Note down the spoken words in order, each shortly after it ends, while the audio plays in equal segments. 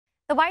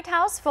The White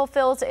House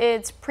fulfills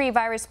its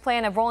pre-virus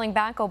plan of rolling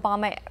back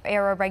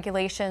Obama-era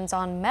regulations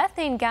on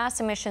methane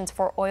gas emissions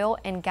for oil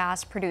and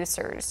gas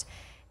producers.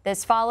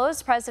 This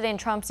follows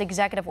President Trump's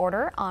executive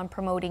order on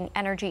promoting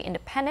energy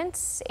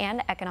independence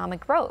and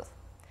economic growth.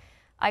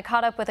 I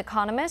caught up with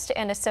economist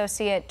and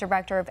associate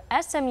director of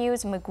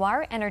SMU'S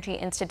Maguire Energy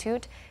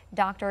Institute,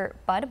 Dr.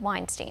 Bud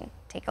Weinstein.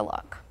 Take a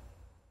look.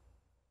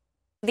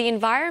 The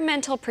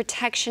Environmental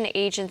Protection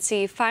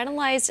Agency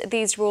finalized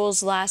these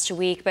rules last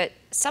week, but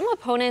some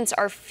opponents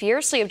are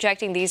fiercely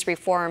objecting these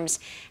reforms.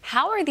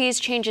 How are these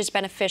changes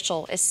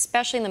beneficial,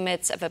 especially in the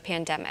midst of a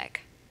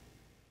pandemic?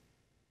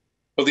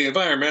 Well, the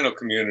environmental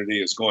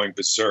community is going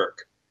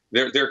berserk.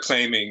 They're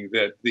claiming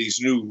that these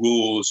new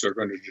rules are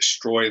going to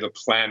destroy the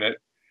planet,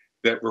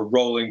 that we're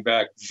rolling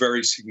back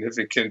very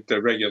significant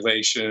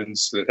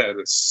regulations that had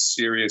a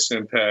serious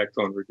impact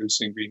on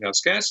reducing greenhouse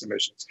gas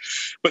emissions.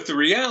 But the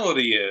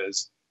reality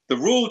is the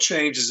rule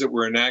changes that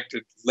were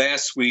enacted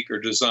last week are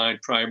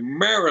designed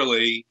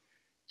primarily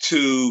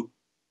to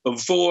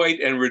avoid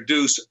and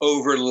reduce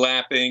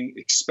overlapping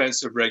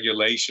expensive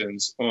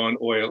regulations on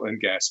oil and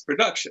gas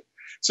production.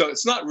 So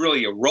it's not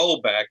really a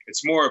rollback,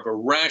 it's more of a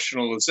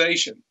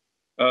rationalization.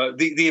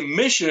 The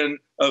emission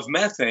of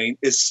methane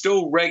is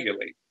still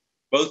regulated,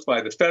 both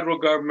by the federal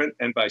government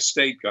and by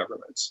state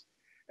governments.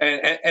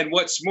 And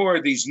what's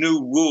more, these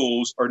new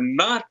rules are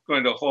not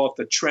going to halt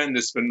the trend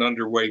that's been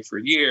underway for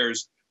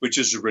years, which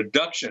is a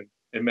reduction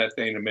in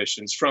methane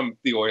emissions from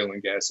the oil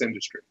and gas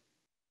industry.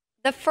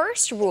 The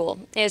first rule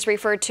is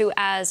referred to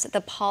as the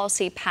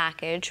policy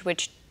package,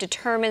 which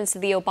determines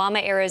the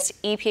Obama-era's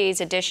EPA's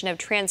addition of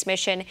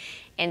transmission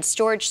and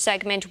storage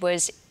segment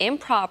was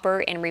improper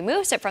and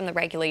removes it from the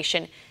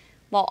regulation,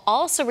 while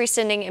also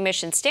rescinding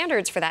emission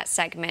standards for that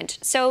segment.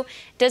 So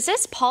does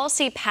this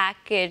policy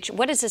package,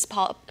 what does this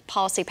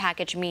policy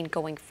package mean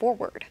going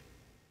forward?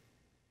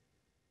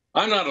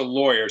 I'm not a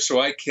lawyer,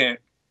 so I can't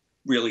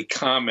really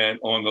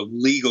comment on the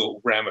legal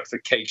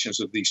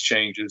ramifications of these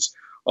changes,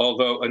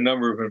 although a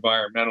number of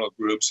environmental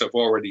groups have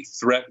already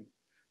threatened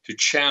to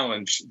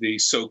challenge the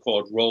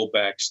so-called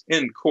rollbacks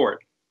in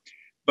court.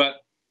 But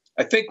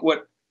I think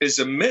what is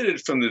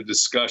omitted from the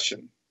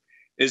discussion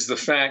is the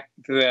fact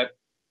that,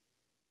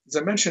 as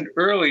I mentioned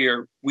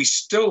earlier, we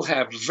still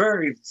have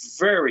very,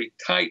 very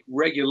tight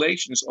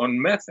regulations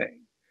on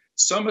methane,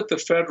 some at the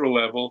federal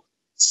level,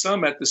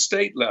 some at the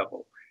state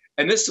level.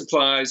 And this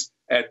applies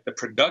at the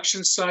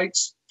production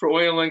sites for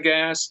oil and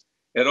gas.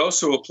 It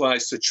also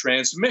applies to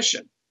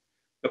transmission,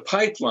 the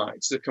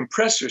pipelines, the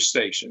compressor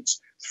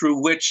stations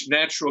through which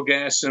natural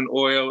gas and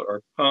oil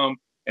are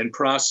pumped and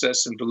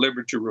processed and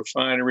delivered to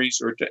refineries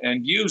or to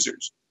end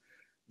users.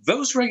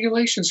 Those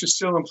regulations are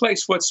still in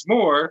place. What's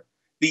more,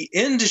 the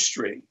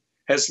industry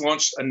has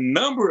launched a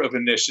number of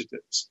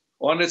initiatives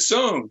on its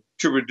own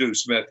to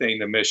reduce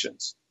methane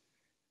emissions.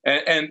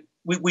 And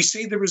we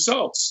see the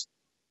results.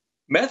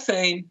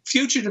 Methane,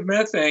 fugitive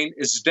methane,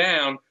 is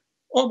down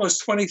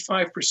almost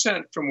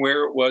 25% from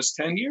where it was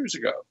 10 years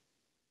ago.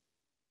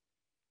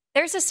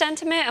 There's a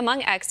sentiment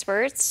among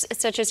experts,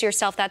 such as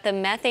yourself, that the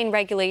methane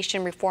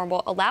regulation reform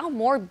will allow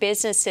more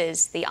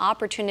businesses the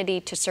opportunity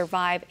to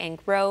survive and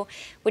grow,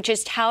 which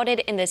is touted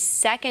in the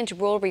second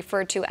rule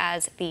referred to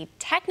as the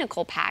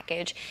technical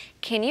package.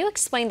 Can you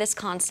explain this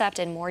concept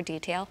in more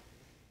detail?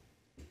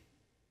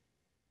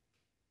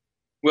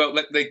 Well,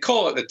 they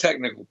call it the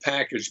technical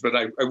package, but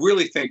I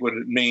really think what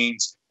it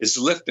means is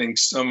lifting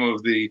some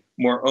of the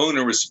more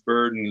onerous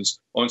burdens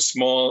on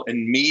small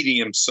and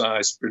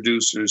medium-sized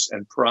producers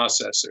and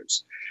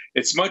processors.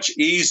 It's much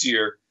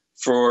easier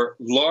for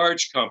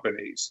large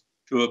companies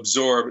to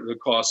absorb the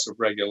costs of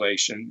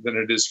regulation than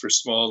it is for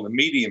small and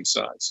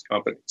medium-sized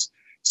companies.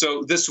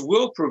 So this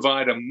will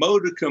provide a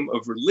modicum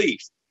of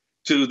relief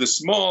to the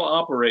small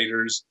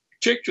operators,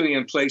 particularly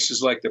in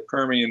places like the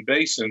Permian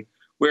Basin,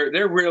 where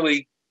they're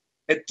really,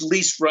 at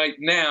least right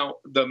now,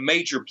 the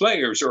major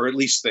players, or at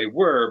least they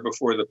were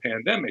before the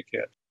pandemic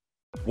hit.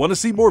 Want to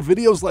see more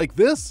videos like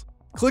this?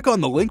 Click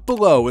on the link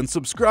below and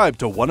subscribe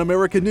to One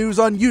America News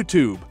on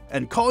YouTube,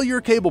 and call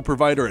your cable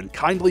provider and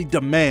kindly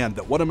demand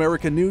that One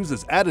America News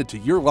is added to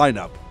your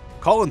lineup.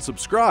 Call and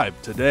subscribe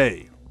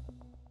today.